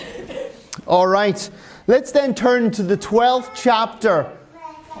All right, let's then turn to the 12th chapter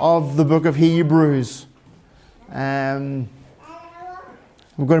of the book of Hebrews. We're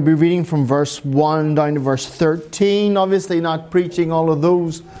going to be reading from verse 1 down to verse 13. Obviously not preaching all of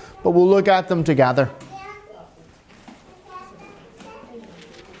those, but we'll look at them together.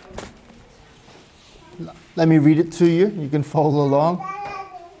 Let me read it to you. You can follow along.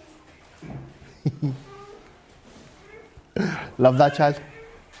 Love that, child.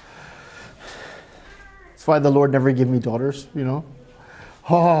 That's why the Lord never gave me daughters, you know.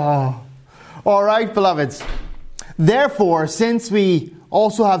 Oh. All right, beloveds. Therefore, since we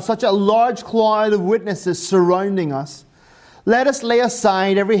also have such a large cloud of witnesses surrounding us, let us lay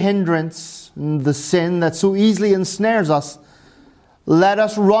aside every hindrance and the sin that so easily ensnares us. Let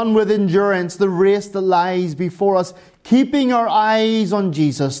us run with endurance the race that lies before us, keeping our eyes on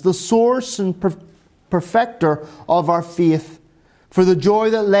Jesus, the source and perfecter of our faith. For the joy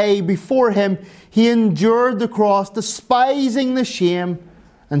that lay before him, he endured the cross, despising the shame,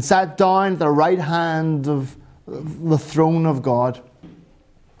 and sat down at the right hand of the throne of God.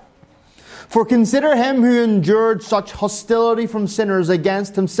 For consider him who endured such hostility from sinners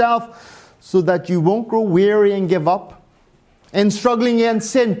against himself, so that you won't grow weary and give up. In struggling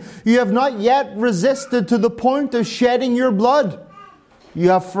against sin, you have not yet resisted to the point of shedding your blood. You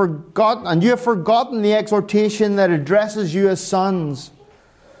have forgotten the exhortation that addresses you as sons.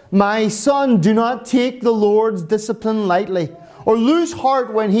 My son, do not take the Lord's discipline lightly, or lose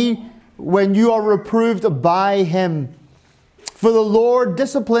heart when you are reproved by him. For the Lord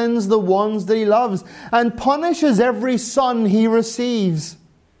disciplines the ones that he loves, and punishes every son he receives.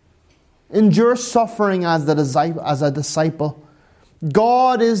 Endure suffering as a disciple.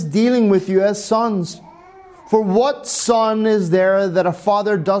 God is dealing with you as sons. For what son is there that a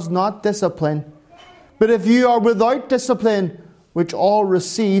father does not discipline? But if you are without discipline, which all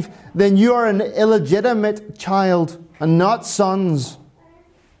receive, then you are an illegitimate child, and not sons.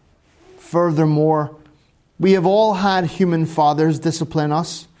 Furthermore, we have all had human fathers discipline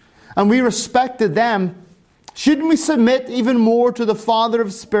us, and we respected them. Shouldn't we submit even more to the Father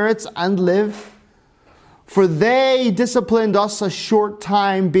of spirits and live? For they disciplined us a short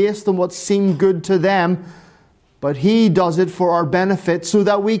time based on what seemed good to them, but he does it for our benefit so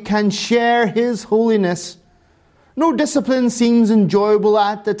that we can share his holiness. No discipline seems enjoyable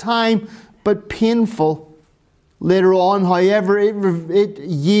at the time, but painful. Later on, however, it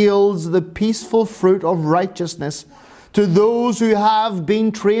yields the peaceful fruit of righteousness to those who have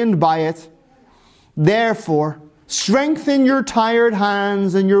been trained by it. Therefore, strengthen your tired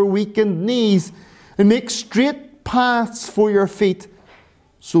hands and your weakened knees, and make straight paths for your feet,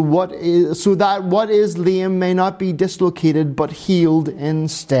 so that what is lame may not be dislocated, but healed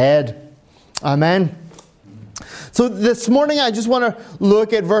instead. Amen. So this morning I just want to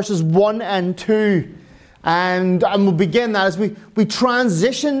look at verses 1 and 2. And we'll begin that as we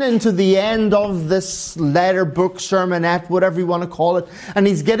transition into the end of this letter, book, sermonette, whatever you want to call it. And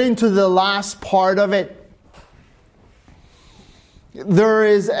he's getting to the last part of it. There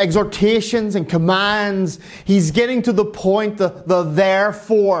is exhortations and commands. He's getting to the point, the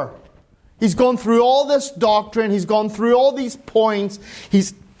therefore. He's gone through all this doctrine. He's gone through all these points.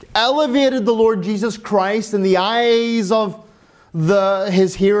 He's elevated the Lord Jesus Christ in the eyes of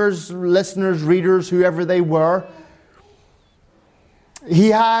his hearers, listeners, readers, whoever they were.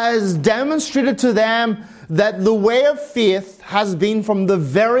 He has demonstrated to them that the way of faith has been from the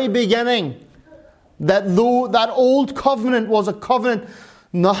very beginning. That though that old covenant was a covenant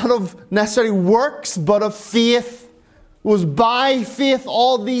not of necessarily works, but of faith. It was by faith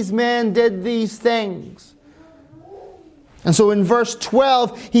all these men did these things. And so in verse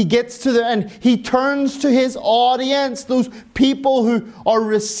 12, he gets to and he turns to his audience, those people who are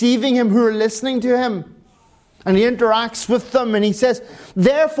receiving him, who are listening to him. And he interacts with them and he says,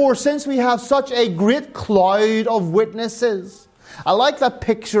 therefore, since we have such a great cloud of witnesses. I like that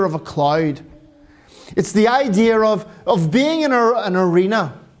picture of a cloud. It's the idea of being in an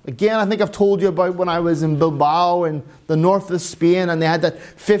arena. Again, I think I've told you about when I was in Bilbao in the north of Spain and they had that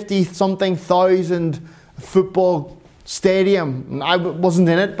 50-something thousand football stadium. I wasn't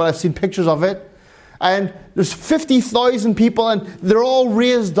in it, but I've seen pictures of it. And there's 50,000 people and they're all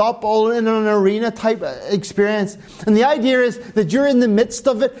raised up, all in an arena type experience. And the idea is that you're in the midst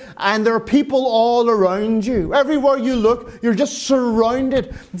of it and there are people all around you. Everywhere you look, you're just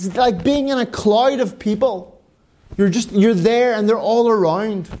surrounded. It's like being in a cloud of people. You're there and they're all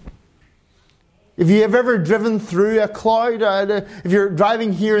around. If you have ever driven through a cloud, if you're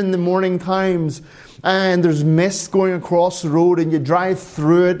driving here in the morning times and there's mist going across the road and you drive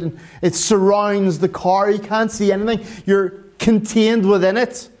through it and it surrounds the car, you can't see anything, you're contained within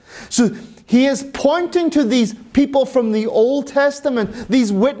it. So He is pointing to these people from the Old Testament,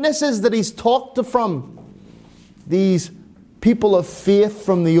 these witnesses that he's talked to from, these people of faith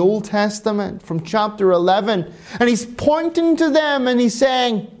from the Old Testament, from chapter 11. And he's pointing to them and he's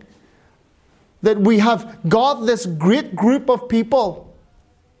saying that we have got this great group of people.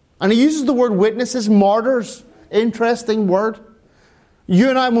 And he uses the word witnesses, martyrs. Interesting word. You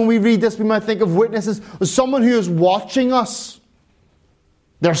and I, when we read this, we might think of witnesses as someone who is watching us.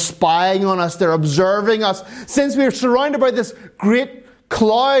 They're spying on us. They're observing us. Since we are surrounded by this great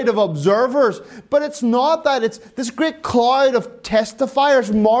cloud of observers. But it's not that. It's this great cloud of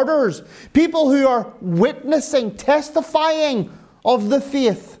testifiers, martyrs. People who are witnessing, testifying of the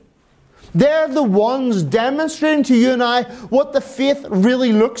faith. They're the ones demonstrating to you and I what the faith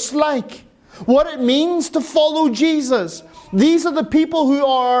really looks like. What it means to follow Jesus. These are the people who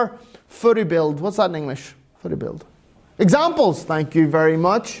are footbilled. What's that in English? Footbilled. Examples. Thank you very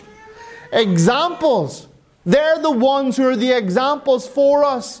much. Examples. They're the ones who are the examples for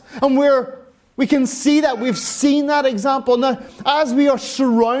us. And we can see that. We've seen that example. Now, as we are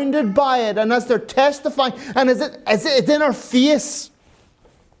surrounded by it, and as they're testifying, and as it's in our face,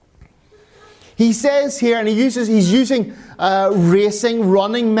 he says here, and he's using racing,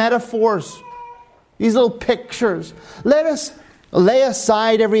 running metaphors. These little pictures. Let us lay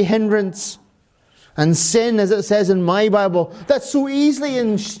aside every hindrance and sin, as it says in my Bible, that so easily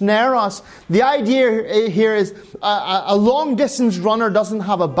ensnare us. The idea here is a long-distance runner doesn't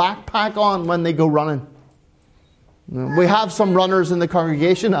have a backpack on when they go running. We have some runners in the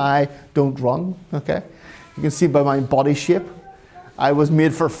congregation. I don't run, okay? You can see by my body shape. I was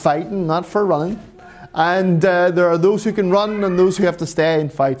made for fighting, not for running. And there are those who can run and those who have to stay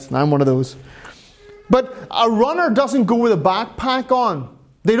and fight. And I'm one of those. But a runner doesn't go with a backpack on.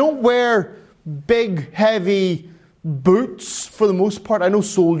 They don't wear big, heavy boots for the most part. I know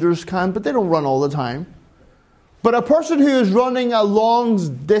soldiers can, but they don't run all the time. But a person who is running a long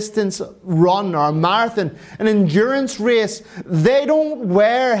distance run or a marathon, an endurance race, they don't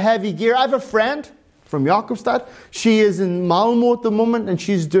wear heavy gear. I have a friend from Jakobstad. She is in Malmo at the moment and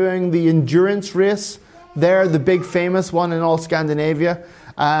she's doing the endurance race there, the big famous one in all Scandinavia.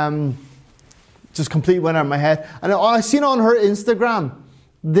 Just complete went out of my head. And I seen on her Instagram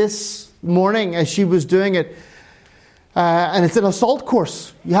this morning as she was doing it. And it's an assault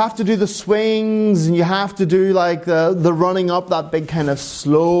course. You have to do the swings and you have to do like the running up that big kind of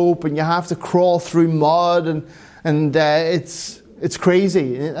slope and you have to crawl through mud and it's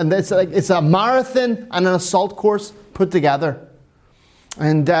crazy. And it's a marathon and an assault course put together.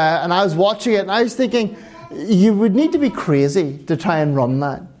 And I was watching it and I was thinking, you would need to be crazy to try and run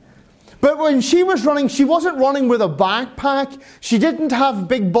that. But when she was running, she wasn't running with a backpack. She didn't have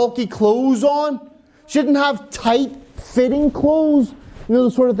big bulky clothes on. She didn't have tight fitting clothes. You know,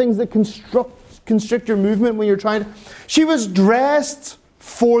 the sort of things that constrict your movement when you're trying to. She was dressed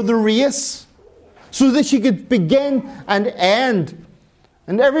for the race so that she could begin and end.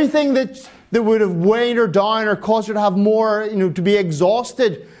 And everything that would have weighed her down or caused her to have more, to be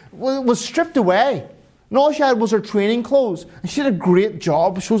exhausted was stripped away. And all she had was her training clothes. And she did a great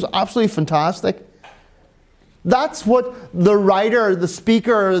job. She was absolutely fantastic. That's what the writer, the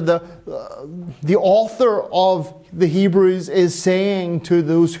speaker, the author of the Hebrews is saying to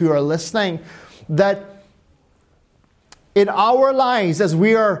those who are listening. That in our lives, as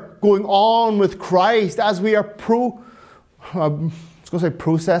we are going on with Christ, as we are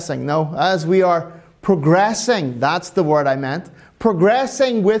as we are progressing, that's the word I meant,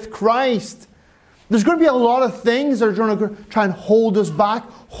 progressing with Christ, there's going to be a lot of things that are going to try and hold us back,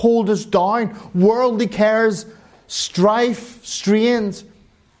 hold us down. Worldly cares, strife, strains.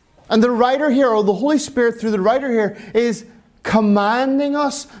 And the writer here, or the Holy Spirit through the writer here, is commanding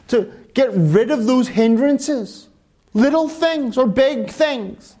us to get rid of those hindrances. Little things or big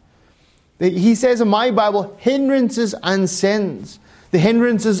things. He says in my Bible, hindrances and sins. The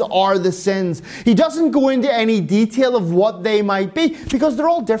hindrances are the sins. He doesn't go into any detail of what they might be because they're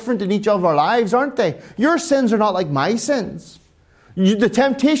all different in each of our lives, aren't they? Your sins are not like my sins. The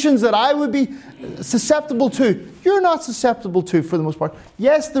temptations that I would be susceptible to, you're not susceptible to for the most part.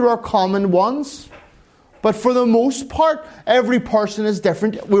 Yes, there are common ones, but for the most part, every person is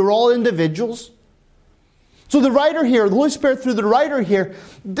different. We're all individuals. So the writer here, the Holy Spirit through the writer here,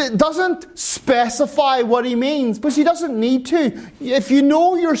 doesn't specify what he means, but he doesn't need to. If you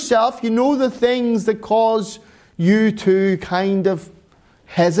know yourself, you know the things that cause you to kind of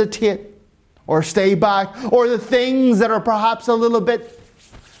hesitate or stay back, or the things that are perhaps a little bit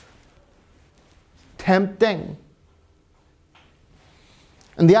tempting.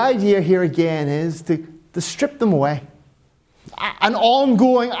 And the idea here again is to strip them away. an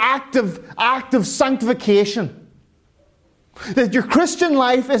ongoing active sanctification. That your Christian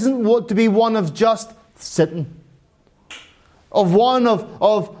life isn't to be one of just sitting. Of one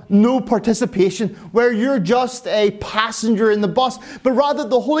of no participation, where you're just a passenger in the bus, but rather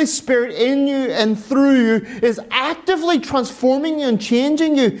the Holy Spirit in you and through you is actively transforming you and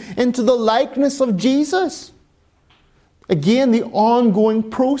changing you into the likeness of Jesus. Again, the ongoing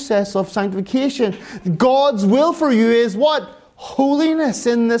process of sanctification. God's will for you is what? Holiness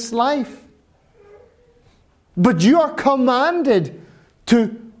in this life. But you are commanded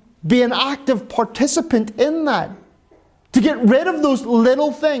to be an active participant in that. To get rid of those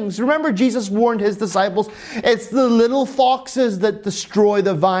little things. Remember, Jesus warned his disciples, it's the little foxes that destroy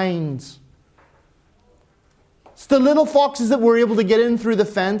the vines. It's the little foxes that were able to get in through the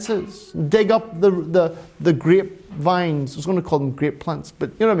fences, dig up the grapevines. I was going to call them grape plants, but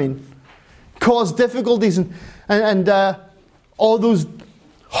you know what I mean. Cause difficulties and all those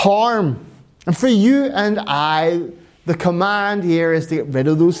harm. And for you and I, the command here is to get rid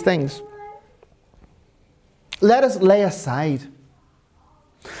of those things. Let us lay aside.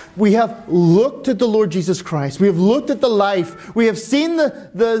 We have looked at the Lord Jesus Christ. We have looked at the life. We have seen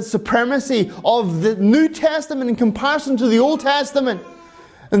the supremacy of the New Testament in comparison to the Old Testament.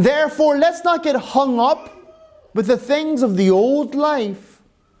 And therefore, let's not get hung up with the things of the old life,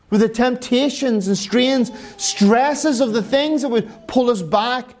 with the temptations and strains, stresses of the things that would pull us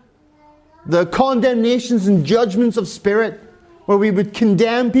back, the condemnations and judgments of spirit, where we would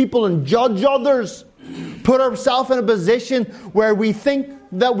condemn people and judge others. Put ourselves in a position where we think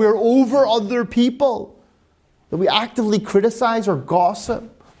that we're over other people, that we actively criticize or gossip.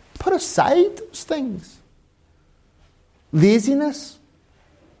 Put aside those things. Laziness,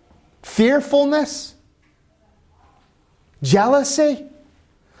 fearfulness, jealousy,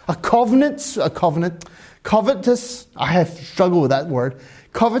 covetous, I have struggled with that word,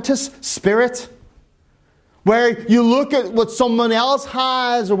 covetous spirit, where you look at what someone else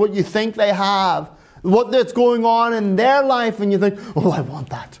has or what you think they have, what that's going on in their life, and you think, oh, I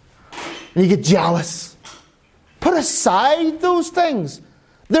want that. And you get jealous. Put aside those things.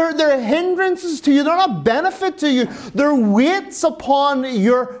 They're hindrances to you. They're not benefit to you. They're weights upon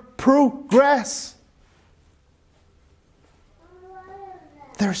your progress.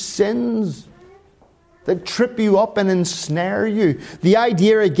 They're sins that trip you up and ensnare you. The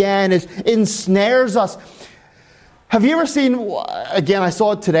idea again is ensnares us. Have you ever seen, again, I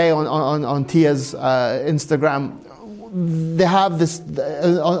saw it today on Tia's Instagram, they have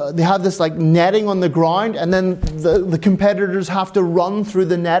this like netting on the ground, and then the competitors have to run through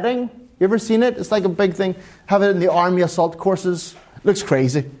the netting. You ever seen it? It's like a big thing. Have it in the army assault courses. It looks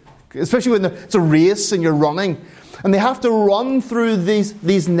crazy. Especially when it's a race and you're running. And they have to run through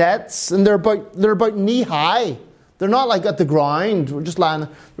these nets, and they're about knee high. They're not like at the ground, we're just lying. They're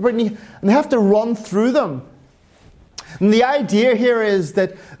about knee, and they have to run through them. And the idea here is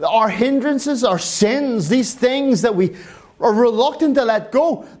that our hindrances, our sins, these things that we are reluctant to let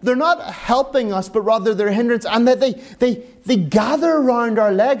go, they're not helping us, but rather they're a hindrance. And that they gather around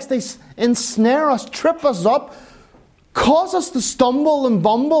our legs, they ensnare us, trip us up, cause us to stumble and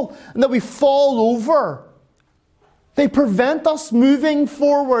bumble, and that we fall over. They prevent us moving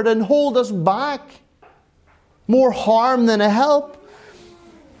forward and hold us back. More harm than a help.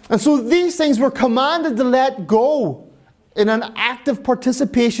 And so these things we're commanded to let go in an active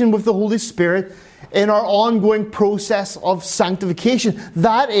participation with the Holy Spirit in our ongoing process of sanctification.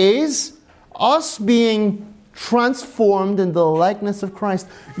 That is us being transformed into the likeness of Christ.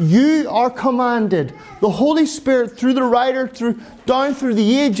 You are commanded. The Holy Spirit, through the writer, down through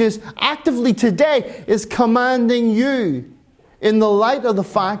the ages, actively today is commanding you, in the light of the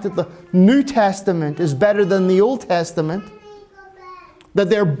fact that the New Testament is better than the Old Testament, that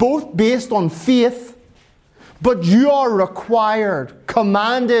they're both based on faith, but you are required,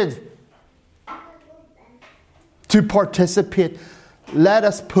 commanded to participate. Let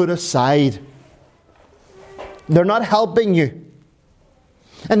us put aside. They're not helping you.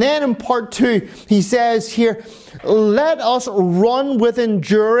 And then in part 2, he says here, let us run with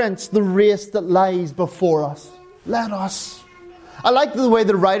endurance the race that lies before us. Let us. I like the way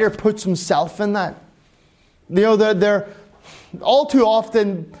the writer puts himself in that. You know, they're all too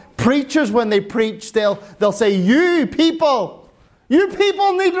often, preachers when they preach, they'll say, you people need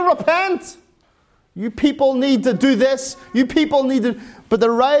to repent. You people need to do this. You people need to... But the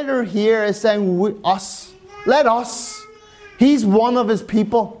writer here is saying, us. Let us. He's one of his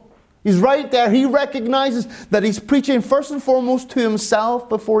people. He's right there. He recognizes that he's preaching first and foremost to himself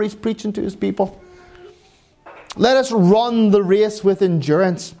before he's preaching to his people. Let us run the race with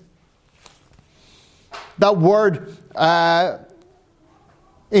endurance. That word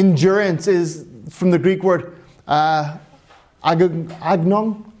endurance is from the Greek word agagong.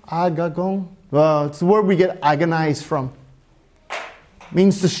 It's the word we get agonize from. It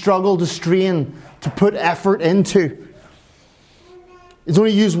means to struggle, to strain, to put effort into. It's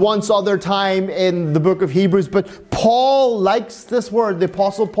only used once other time in the book of Hebrews, but Paul likes this word. The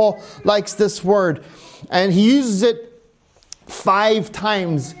Apostle Paul likes this word. And he uses it 5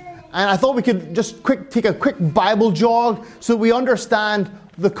 times. And I thought we could just take a quick Bible jog so that we understand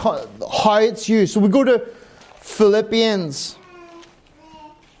how it's used. So we go to Philippians.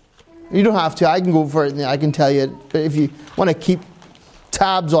 You don't have to. I can go for it and I can tell you it. But if you want to keep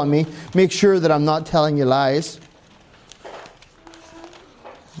tabs on me, make sure that I'm not telling you lies.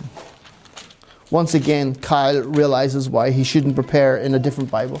 Once again, Kyle realizes why he shouldn't prepare in a different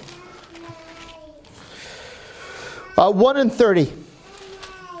Bible. 1 and 30.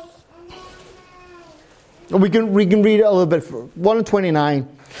 We can read it a little bit. 1 and 29.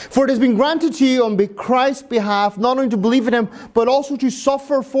 For it has been granted to you on Christ's behalf, not only to believe in Him, but also to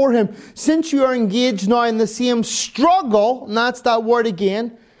suffer for Him, since you are engaged now in the same struggle, and that's that word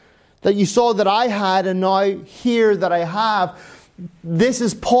again, that you saw that I had, and now hear that I have. This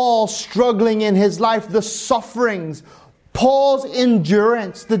is Paul struggling in his life, the sufferings, Paul's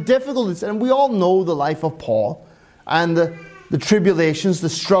endurance, the difficulties. And we all know the life of Paul and the tribulations, the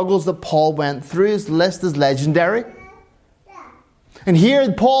struggles that Paul went through. His list is legendary. And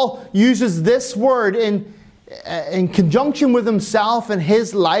here Paul uses this word in conjunction with himself and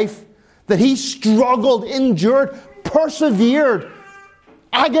his life, that he struggled, endured, persevered,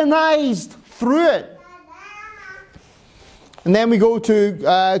 agonized through it. And then we go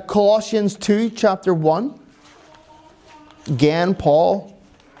to Colossians 2, chapter 1. Again, Paul.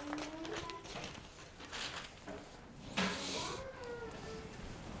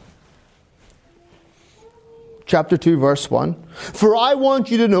 Chapter 2, verse 1. For I want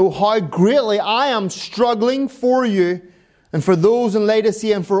you to know how greatly I am struggling for you and for those in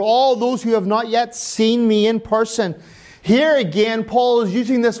Laodicea and for all those who have not yet seen me in person. Here again, Paul is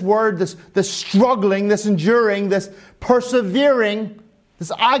using this word, this struggling, this enduring, this persevering,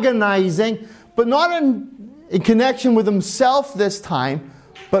 this agonizing, but not in connection with himself this time,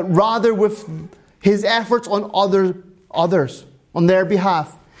 but rather with his efforts on others, on their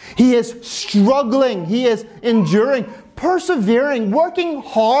behalf. He is struggling, he is enduring, persevering, working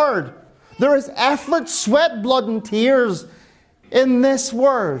hard. There is effort, sweat, blood, and tears in this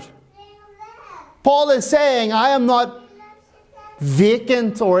word. Paul is saying, I am not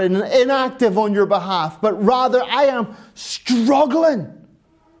vacant or inactive on your behalf, but rather I am struggling,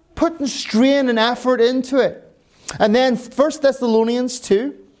 putting strain and effort into it. And then 1 Thessalonians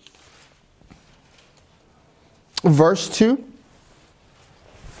 2, verse 2.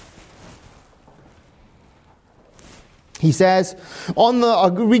 He says,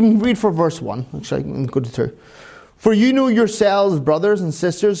 we can read for verse 1. Actually, I can go to 2. For you know yourselves, brothers and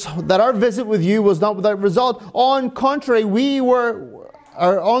sisters, that our visit with you was not without result. On the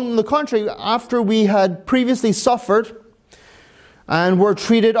contrary, after we had previously suffered and were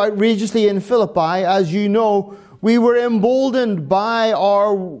treated outrageously in Philippi, as you know, we were emboldened by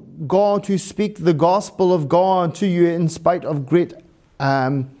our God to speak the gospel of God to you in spite of great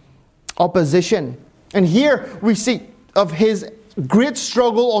opposition. And here we see of his great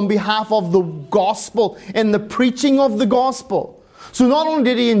struggle on behalf of the gospel and the preaching of the gospel. So not only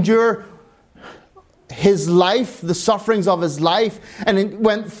did he endure his life, the sufferings of his life, and he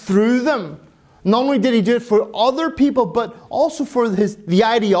went through them, not only did he do it for other people, but also for the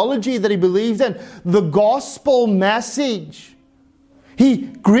ideology that he believed in, the gospel message. He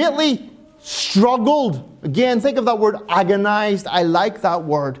greatly struggled. Again, think of that word agonized. I like that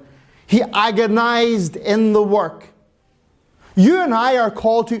word. He agonized in the work. You and I are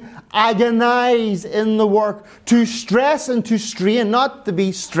called to agonize in the work, to stress and to strain, not to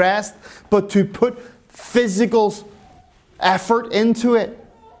be stressed, but to put physical effort into it.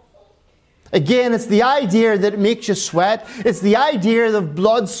 Again, it's the idea that it makes you sweat. It's the idea of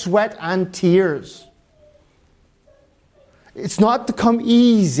blood, sweat, and tears. It's not to come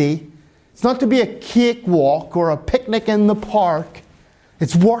easy. It's not to be a cakewalk or a picnic in the park.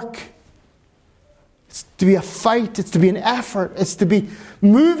 It's work. It's to be a fight. It's to be an effort. It's to be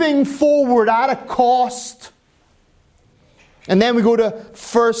moving forward at a cost. And then we go to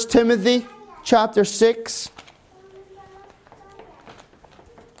 1 Timothy chapter 6.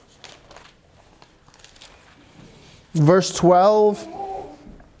 Verse 12.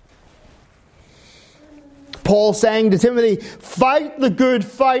 Paul saying to Timothy, fight the good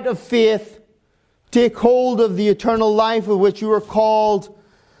fight of faith. Take hold of the eternal life of which you are called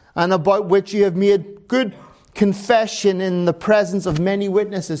and about which you have made good confession in the presence of many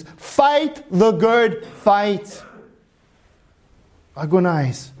witnesses. Fight the good fight.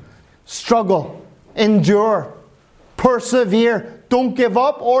 Agonize. Struggle. Endure. Persevere. Don't give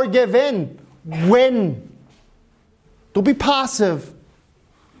up or give in. Win. Don't be passive.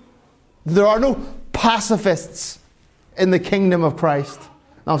 There are no pacifists in the kingdom of Christ.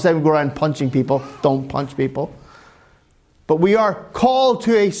 Now I'm saying we go around punching people. Don't punch people. But we are called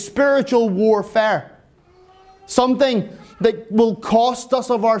to a spiritual warfare. Something that will cost us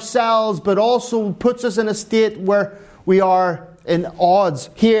of ourselves, but also puts us in a state where we are in odds.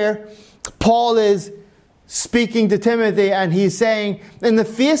 Here, Paul is speaking to Timothy and he's saying, in the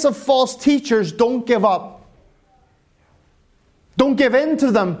face of false teachers, don't give up. Don't give in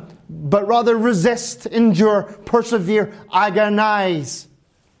to them, but rather resist, endure, persevere, agonize.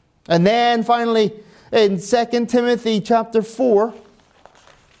 And then finally, in 2 Timothy chapter 4,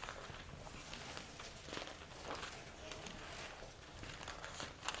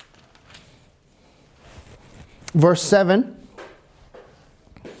 verse 7.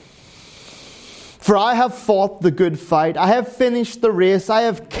 For I have fought the good fight. I have finished the race. I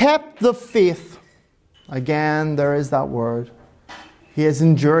have kept the faith. Again, there is that word. He has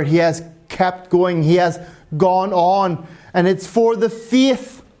endured. He has kept going. He has gone on. And it's for the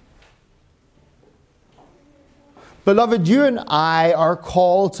faith. Beloved, you and I are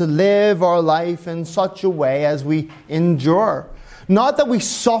called to live our life in such a way as we endure. Not that we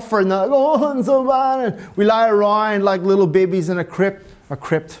suffer and that, oh, I'm so bad. And we lie around like little babies in a crypt. A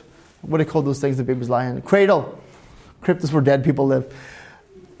crypt. What do they call those things that babies lie in? A cradle. Crypt is where dead people live.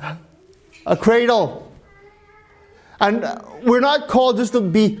 A cradle. And we're not called just to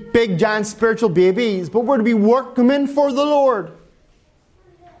be big, giant spiritual babies, but we're to be workmen for the Lord.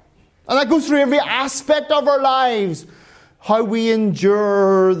 And that goes through every aspect of our lives. How we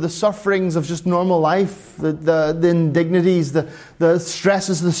endure the sufferings of just normal life, the indignities, the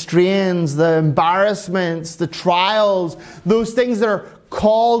stresses, the strains, the embarrassments, the trials, those things that are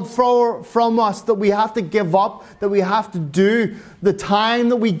called from us, that we have to give up, that we have to do, the time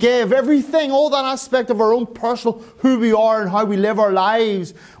that we give, everything, all that aspect of our own personal, who we are and how we live our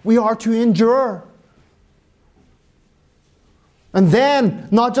lives, we are to endure. And then,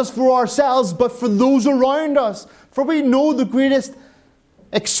 not just for ourselves, but for those around us. For we know the greatest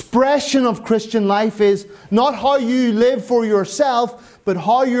expression of Christian life is not how you live for yourself, but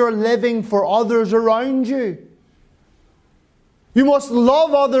how you're living for others around you. You must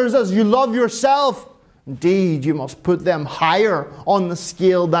love others as you love yourself. Indeed, you must put them higher on the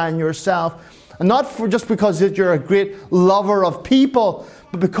scale than yourself. And not just because you're a great lover of people,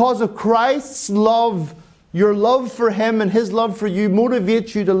 but because of Christ's love. Your love for Him and His love for you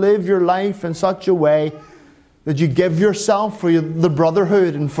motivates you to live your life in such a way that you give yourself for the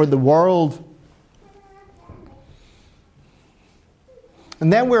brotherhood and for the world.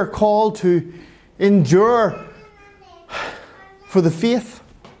 And then we're called to endure for the faith.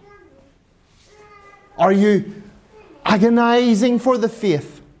 Are you agonizing for the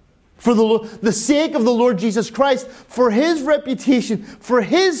faith? For the sake of the Lord Jesus Christ, for His reputation, for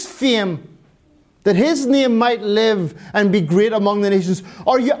His fame, that His name might live and be great among the nations.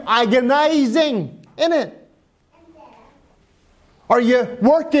 Are you agonizing in it? Are you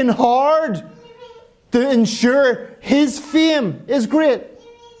working hard to ensure His fame is great?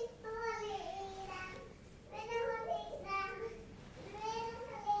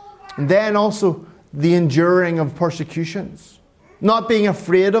 And then also the enduring of persecutions. Not being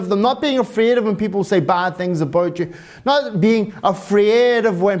afraid of them. Not being afraid of when people say bad things about you. Not being afraid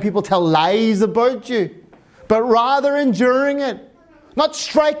of when people tell lies about you. But rather enduring it. Not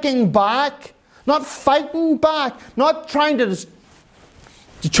striking back. Not fighting back. Not trying to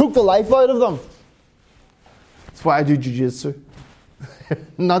choke the life out of them. That's why I do jiu-jitsu.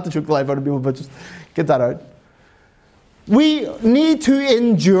 Not to choke the life out of people, but just get that out. We need to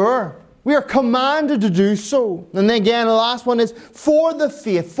endure. We are commanded to do so. And then again, the last one is for the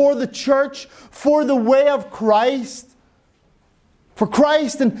faith, for the church, for the way of Christ. For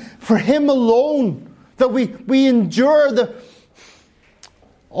Christ and for Him alone. That we endure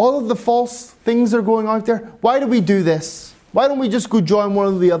all of the false things that are going out there. Why do we do this? Why don't we just go join one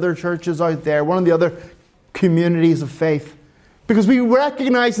of the other churches out there, one of the other communities of faith? Because we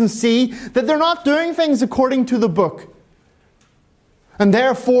recognize and see that they're not doing things according to the book. And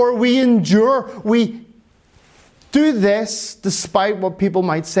therefore we endure, we do this despite what people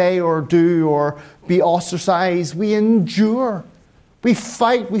might say or do or be ostracized. We endure. We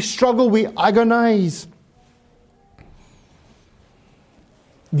fight, we struggle, we agonize.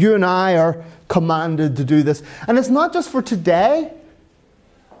 You and I are commanded to do this. And it's not just for today.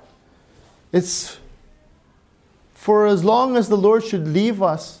 It's For as long as the Lord should leave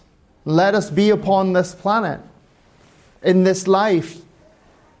us, let us be upon this planet, in this life.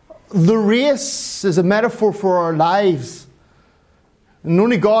 The race is a metaphor for our lives. And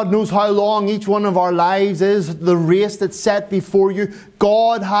only God knows how long each one of our lives is, the race that's set before you.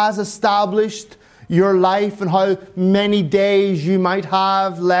 God has established your life and how many days you might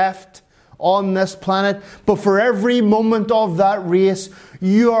have left on this planet. But for every moment of that race,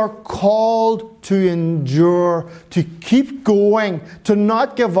 you are called to endure, to keep going, to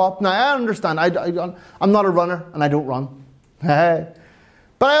not give up. Now, I understand. I'm not a runner and I don't run. But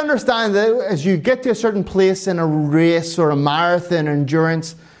I understand that as you get to a certain place in a race or a marathon or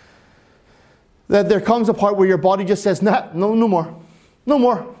endurance, that there comes a part where your body just says, no more. No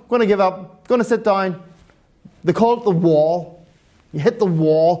more. I'm going to give up. I'm going to sit down. They call it the wall. You hit the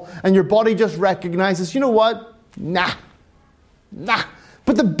wall and your body just recognizes, you know what? Nah.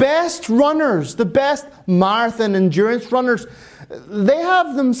 But the best runners, the best marathon endurance runners, they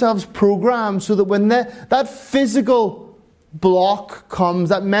have themselves programmed so that when that physical block comes,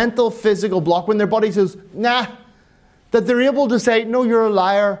 that mental physical block, when their body says, nah, that they're able to say, no, you're a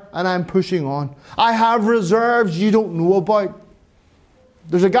liar, and I'm pushing on. I have reserves you don't know about.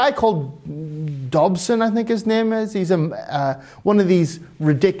 There's a guy called Dobson, I think his name is. He's one of these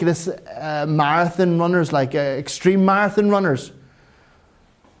ridiculous marathon runners, like extreme marathon runners.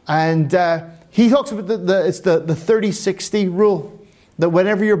 And he talks about it's the 30-60 rule. That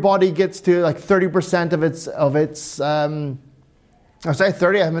whenever your body gets to like 30% of its I say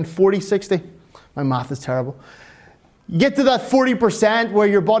 30, I mean 40-60. My math is terrible. You get to that 40% where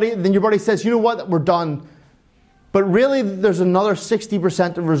your body says, you know what, we're done. But really there's another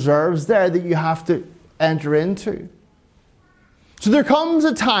 60% of reserves there that you have to enter into. So there comes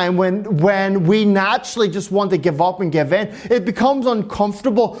a time when we naturally just want to give up and give in. It becomes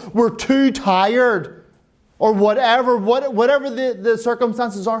uncomfortable. We're too tired. Or whatever the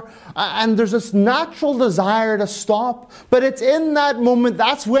circumstances are. And there's this natural desire to stop. But it's in that moment,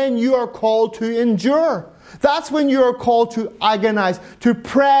 that's when you are called to endure. That's when you are called to agonize, to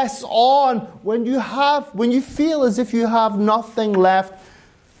press on. When you feel as if you have nothing left,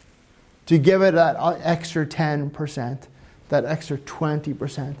 to give it that extra 10%, that extra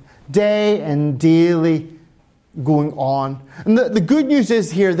 20%, day and daily going on. And the good news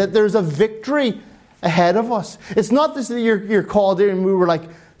is here that there's a victory ahead of us. It's not this that you're called in and we were like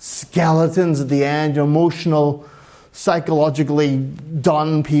skeletons at the end, emotional, psychologically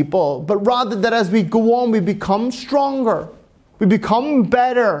done people, but rather that as we go on, we become stronger, we become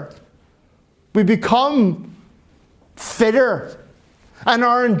better, we become fitter, and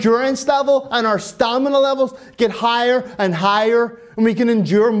our endurance level and our stamina levels get higher and higher, and we can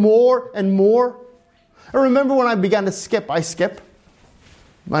endure more and more. I remember when I began to skip, I skip.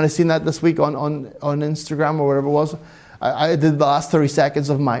 Might have seen that this week on Instagram or whatever it was. I did the last 30 seconds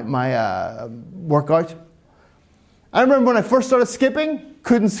of my workout. I remember when I first started skipping,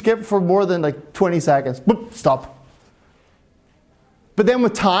 couldn't skip for more than like 20 seconds. Boop, stop. But then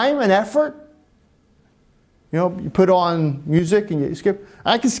with time and effort, you put on music and you skip.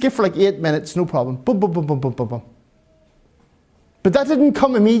 I can skip for like 8 minutes, no problem. Boom, boom, boom, boom, boom, boom, boom. But that didn't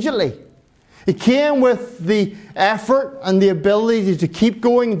come immediately. It came with the effort and the ability to keep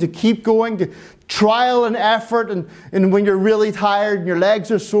going, to trial and effort, and when you're really tired and your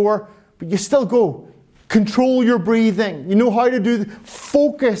legs are sore, but you still go. Control your breathing. You know how to do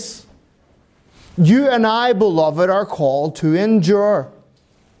focus. You and I, beloved, are called to endure.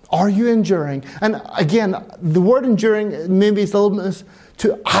 Are you enduring? And again, the word enduring maybe is a little bit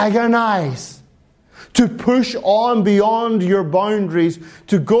to agonize. To push on beyond your boundaries,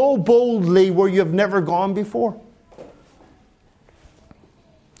 to go boldly where you have never gone before.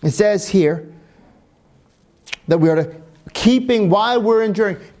 It says here that we are while we're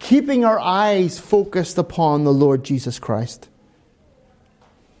enduring, keeping our eyes focused upon the Lord Jesus Christ.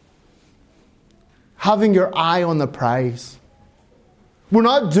 Having your eye on the prize. We're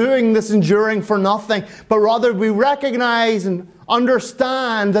not doing this enduring for nothing, but rather we recognize and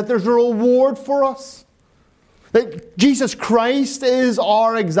understand that there's a reward for us. That Jesus Christ is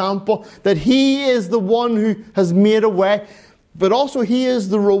our example, that He is the one who has made a way, but also He is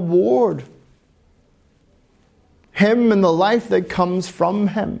the reward. Him and the life that comes from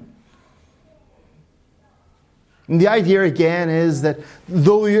Him. And the idea again is that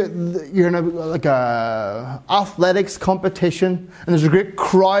though you're in a athletics competition and there's a great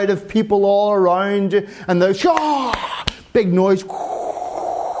crowd of people all around you and there's big noise,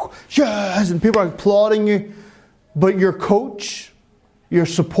 yes, and people are applauding you, but your coach, your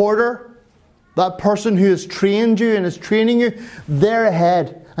supporter, that person who has trained you and is training you, they're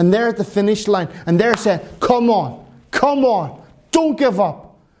ahead and they're at the finish line and they're saying, come on, Come on, don't give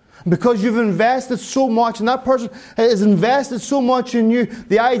up. Because you've invested so much and that person has invested so much in you,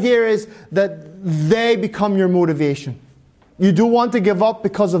 the idea is that they become your motivation. You don't want to give up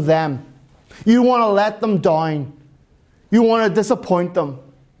because of them. You don't want to let them down. You want to disappoint them.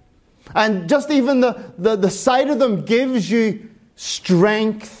 And just even the sight of them gives you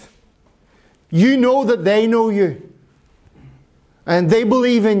strength. You know that they know you. And they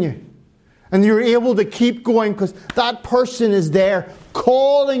believe in you. And you're able to keep going because that person is there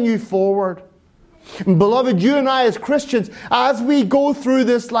calling you forward. And beloved, you and I as Christians, as we go through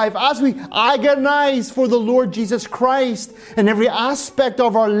this life, as we agonize for the Lord Jesus Christ in every aspect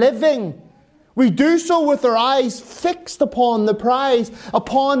of our living, we do so with our eyes fixed upon the prize,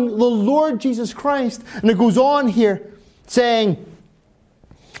 upon the Lord Jesus Christ. And it goes on here saying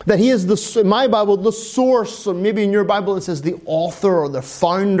that He is, in my Bible, the source, or maybe in your Bible it says the author or the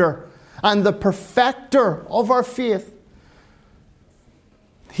founder and the perfecter of our faith.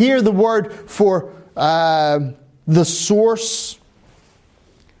 Here the word for the source,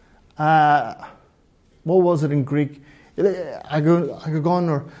 what was it in Greek? My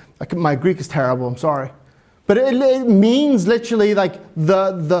Greek is terrible, I'm sorry. But it means literally like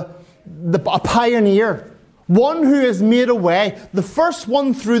a pioneer. One who has made a way, the first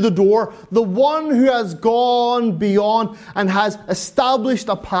one through the door, the one who has gone beyond and has established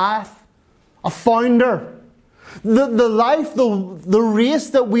a path, a founder. The life, the race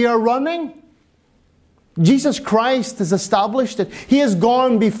that we are running, Jesus Christ has established it. He has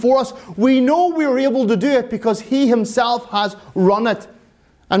gone before us. We know we are able to do it because He Himself has run it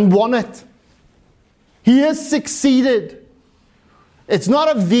and won it. He has succeeded. It's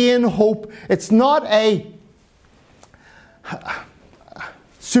not a vain hope. It's not a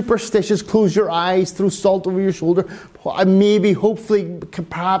superstitious, close your eyes, throw salt over your shoulder. Maybe, hopefully,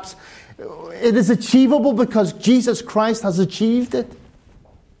 perhaps. It is achievable because Jesus Christ has achieved it.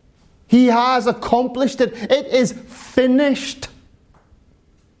 He has accomplished it. It is finished.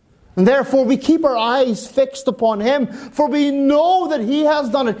 And therefore we keep our eyes fixed upon Him, for we know that He has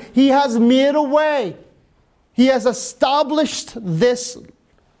done it. He has made a way. He has established this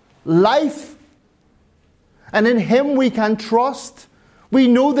life. And in Him we can trust. We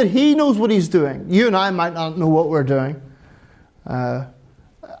know that He knows what He's doing. You and I might not know what we're doing.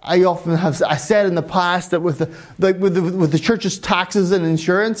 I often have said in the past that with the church's taxes and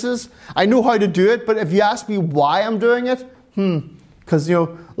insurances, I know how to do it, but if you ask me why I'm doing it, because a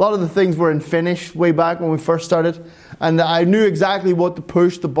lot of the things were in Finnish way back when we first started, and I knew exactly what to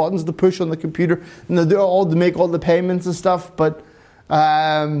push, the buttons to push on the computer, and all to make all the payments and stuff. But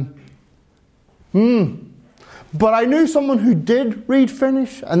I knew someone who did read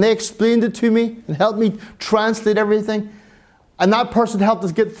Finnish, and they explained it to me and helped me translate everything. And that person helped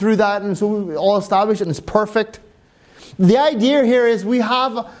us get through that, and so we all established it, and it's perfect. The idea here is we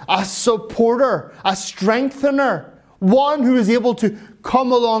have a supporter, a strengthener, one who is able to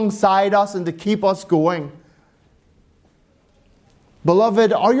come alongside us and to keep us going.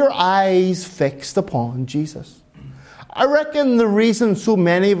 Beloved, are your eyes fixed upon Jesus? I reckon the reason so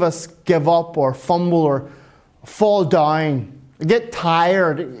many of us give up or fumble or fall down, get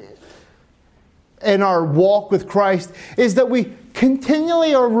tired in our walk with Christ is that we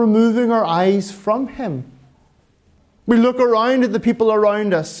continually are removing our eyes from Him. We look around at the people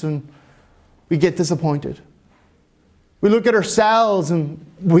around us and we get disappointed. We look at ourselves and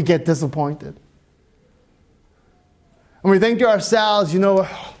we get disappointed. And we think to ourselves,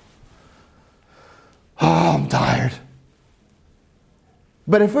 I'm tired.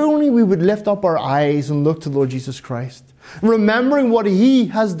 But if only we would lift up our eyes and look to the Lord Jesus Christ, remembering what He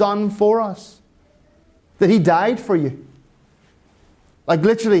has done for us. That He died for you. Like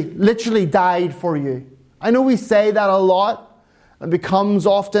literally died for you. I know we say that a lot. It becomes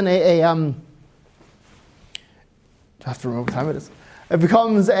often I have to remember what time it is. It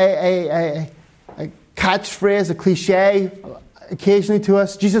becomes a catchphrase, a cliche occasionally to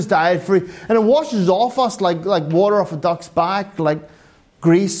us. Jesus died for you. And it washes off us like water off a duck's back, like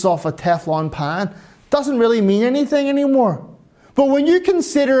grease off a Teflon pan. Doesn't really mean anything anymore. But when you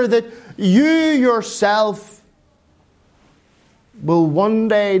consider that you yourself will one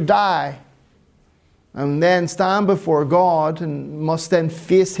day die and then stand before God and must then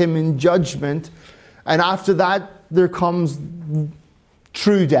face Him in judgment, and after that there comes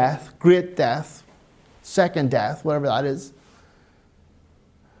true death, great death, second death, whatever that is,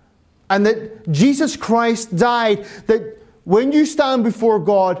 and that Jesus Christ died, that when you stand before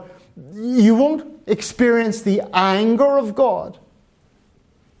God, you won't experience the anger of God.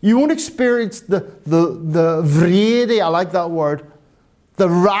 You won't experience the vrede, I like that word, the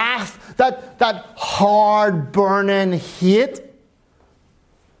wrath, that hard burning hate.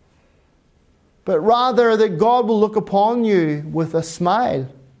 But rather that God will look upon you with a smile.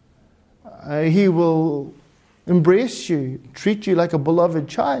 He will embrace you, treat you like a beloved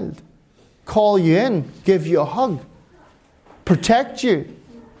child, call you in, give you a hug, protect you.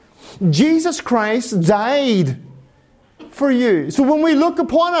 Jesus Christ died for you. So when we look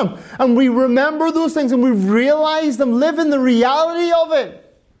upon Him and we remember those things and we realize them, live in the reality of it,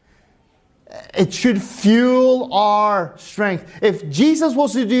 it should fuel our strength. If Jesus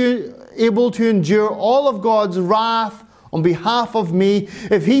was able to endure all of God's wrath on behalf of me,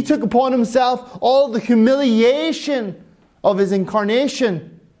 if He took upon Himself all the humiliation of His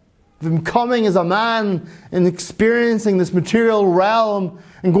incarnation, of Him coming as a man and experiencing this material realm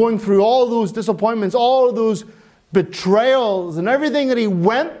and going through all those disappointments, all those betrayals and everything that He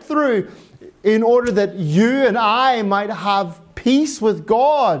went through in order that you and I might have peace with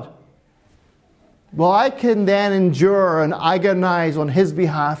God, well, I can then endure and agonize on His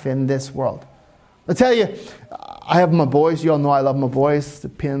behalf in this world. I tell you, I have my boys. You all know I love my boys, the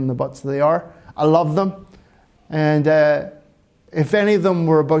pain in the butts they are. I love them. And if any of them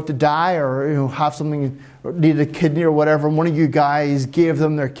were about to die or have something, or needed a kidney or whatever, and one of you guys gave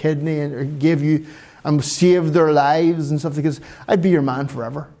them their kidney or gave you and saved their lives and stuff, because I'd be your man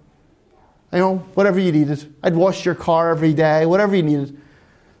forever. Whatever you needed. I'd wash your car every day, whatever you needed.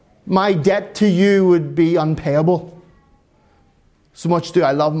 My debt to you would be unpayable. So much do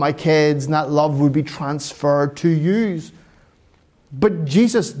I love my kids, and that love would be transferred to you. But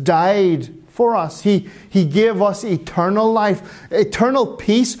Jesus died for us. He gave us eternal life, eternal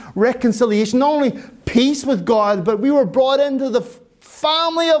peace, reconciliation. Not only peace with God, but we were brought into the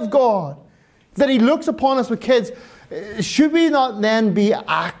family of God. That He looks upon us with kids. Should we not then be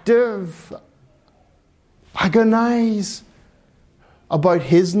active, agonize about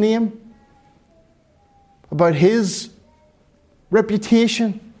His name, about His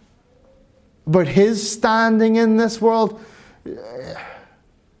reputation, about His standing in this world?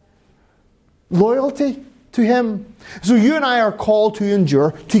 Loyalty to Him. So you and I are called to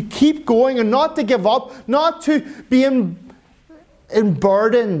endure, to keep going and not to give up, not to be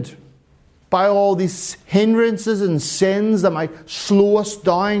burdened by all these hindrances and sins that might slow us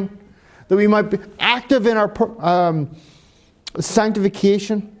down, that we might be active in our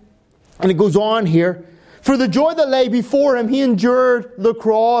sanctification. And it goes on here. For the joy that lay before Him, He endured the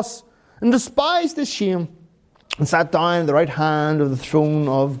cross and despised the shame and sat down at the right hand of the throne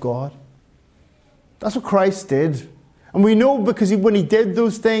of God. That's what Christ did. And we know because when He did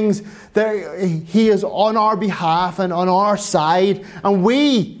those things that He is on our behalf and on our side. And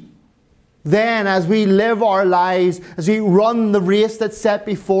we then, as we live our lives, as we run the race that's set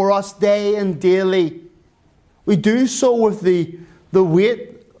before us day and daily, we do so with the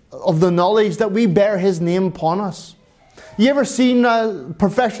weight of the knowledge that we bear His name upon us. You ever seen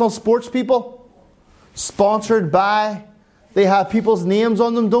professional sports people? Sponsored by, they have people's names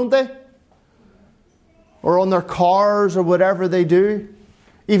on them, don't they? Or on their cars or whatever they do.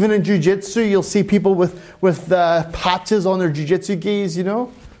 Even in jiu-jitsu, you'll see people with patches on their jiu-jitsu gis,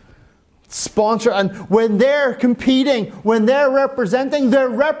 Sponsor. And when they're competing, when they're representing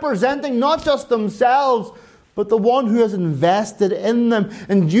not just themselves, but the one who has invested in them.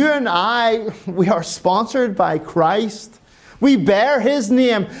 And you and I, we are sponsored by Christ. We bear His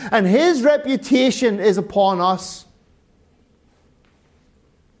name, and His reputation is upon us.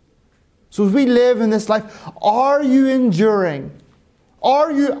 So as we live in this life, are you enduring?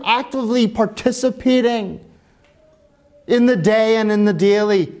 Are you actively participating in the day and in the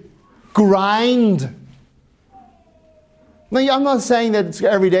daily grind? Now, I'm not saying that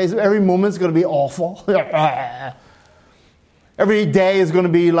every every moment is going to be awful. Every day is going to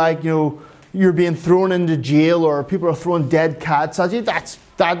be like, you're being thrown into jail or people are throwing dead cats at you. That's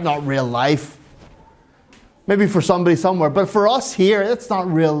not real life. Maybe for somebody somewhere. But for us here, it's not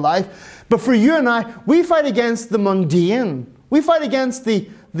real life. But for you and I, we fight against the mundane. We fight against the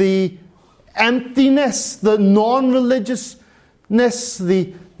emptiness, the non-religiousness,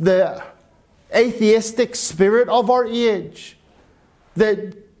 the atheistic spirit of our age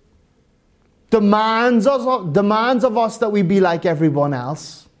that demands of us that we be like everyone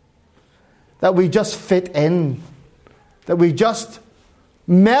else, that we just fit in, that we just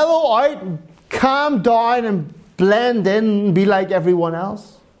mellow out, calm down and blend in and be like everyone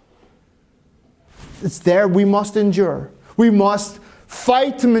else. It's there we must endure. We must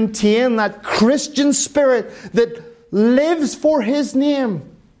fight to maintain that Christian spirit that lives for His name,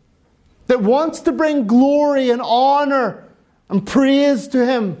 that wants to bring glory and honor and praise to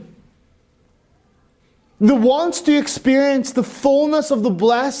Him. that wants to experience the fullness of the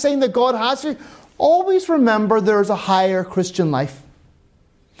blessing that God has for you, always remember there is a higher Christian life.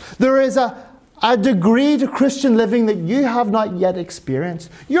 There is a degree to Christian living that you have not yet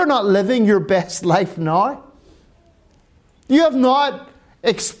experienced. You're not living your best life now. You have not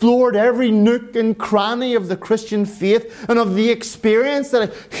explored every nook and cranny of the Christian faith and of the experience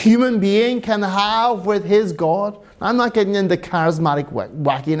that a human being can have with his God. I'm not getting into charismatic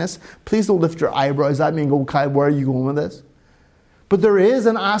wackiness. Please don't lift your eyebrows at me and go, Kyle, where are you going with this? But there is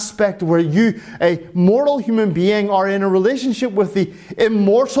an aspect where you, a mortal human being, are in a relationship with the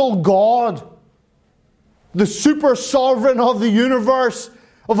immortal God, the super sovereign of the universe,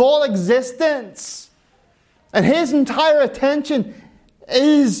 of all existence. And his entire attention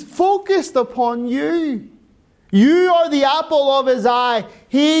is focused upon you. You are the apple of his eye.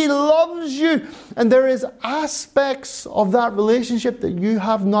 He loves you. And there is aspects of that relationship that you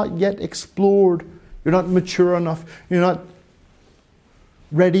have not yet explored. You're not mature enough. You're not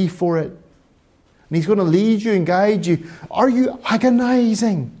ready for it. And he's going to lead you and guide you. Are you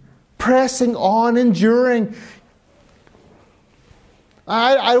agonizing, pressing on, enduring?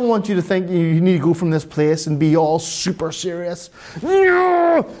 I don't want you to think you need to go from this place and be all super serious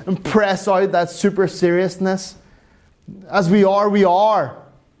and press out that super seriousness. As we are.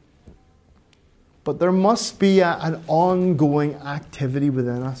 But there must be an ongoing activity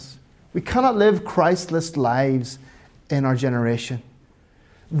within us. We cannot live Christless lives in our generation.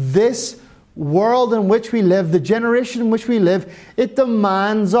 This world in which we live, the generation in which we live, it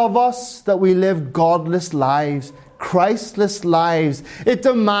demands of us that we live godless lives, Christless lives. It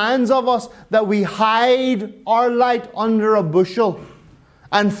demands of us that we hide our light under a bushel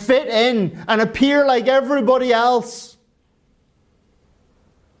and fit in and appear like everybody else.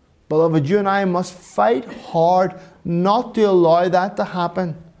 Beloved, you and I must fight hard not to allow that to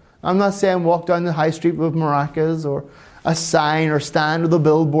happen. I'm not saying walk down the high street with maracas or a sign or stand with a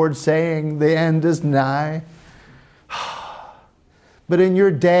billboard saying the end is nigh. But in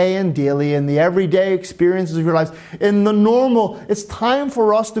your day and daily, in the everyday experiences of your lives, in the normal, it's time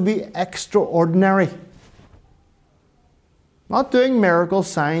for us to be extraordinary. Not doing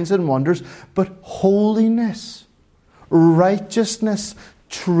miracles, signs and wonders, but holiness, righteousness,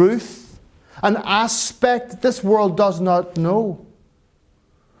 truth, an aspect that this world does not know.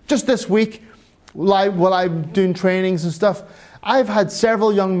 Just this week, while I'm doing trainings and stuff, I've had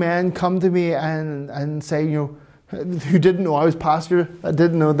several young men come to me and say, who didn't know I was pastor, I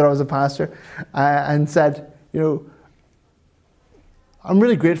didn't know that I was a pastor, and said, I'm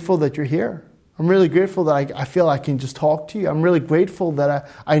really grateful that you're here. I'm really grateful that I feel I can just talk to you. I'm really grateful that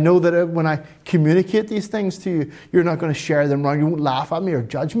I know that when I communicate these things to you, you're not going to share them wrong. You won't laugh at me or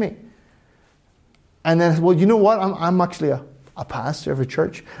judge me. And then, well, you know what? I'm actually a pastor of a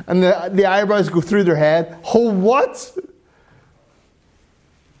church. And the eyebrows go through their head. Oh, what?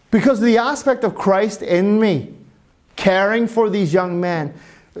 Because the aspect of Christ in me, caring for these young men,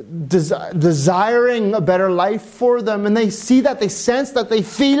 desiring a better life for them, and they see that, they sense that, they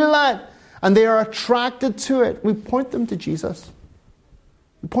feel that, and they are attracted to it. We point them to Jesus.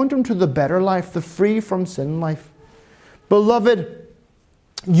 We point them to the better life, the free from sin life. Beloved,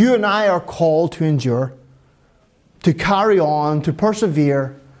 you and I are called to endure, to carry on, to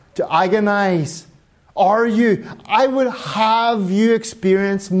persevere, to agonize. Are you? I would have you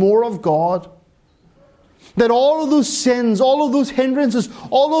experience more of God. That all of those sins, all of those hindrances,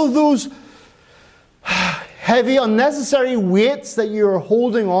 all of those heavy, unnecessary weights that you're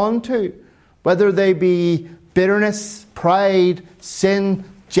holding on to, whether they be bitterness, pride, sin,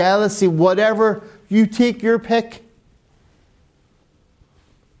 jealousy, whatever, you take your pick,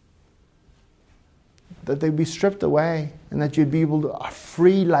 that they be stripped away and that you'd be able to a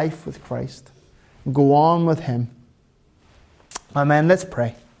free life with Christ. Go on with Him. Amen. Let's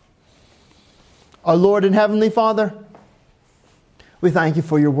pray. Our Lord and Heavenly Father, we thank you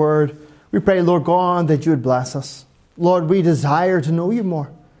for your word. We pray, Lord God, that you would bless us. Lord, we desire to know you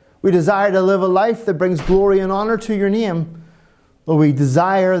more. We desire to live a life that brings glory and honor to your name. Lord, we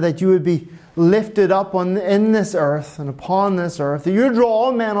desire that you would be lifted up in this earth and upon this earth, that you would draw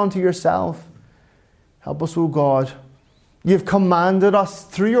all men unto yourself. Help us, O God. You've commanded us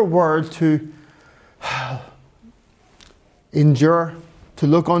through your word to endure, to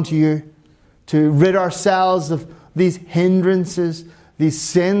look unto you, to rid ourselves of these hindrances, these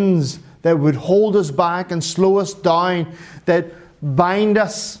sins that would hold us back and slow us down, that bind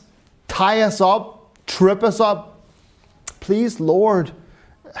us, tie us up, trip us up. Please, Lord,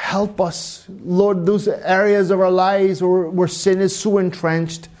 help us. Lord, those areas of our lives where sin is so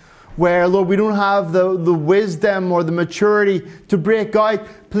entrenched, where, Lord, we don't have the wisdom or the maturity to break out,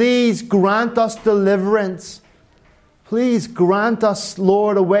 please grant us deliverance. Please grant us,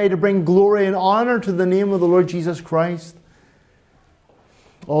 Lord, a way to bring glory and honor to the name of the Lord Jesus Christ.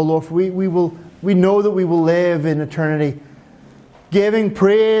 Oh, Lord, we know that we will live in eternity, giving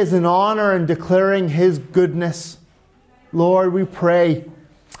praise and honor and declaring His goodness. Lord, we pray,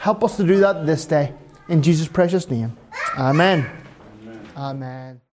 help us to do that this day. In Jesus' precious name. Amen. Amen. Amen.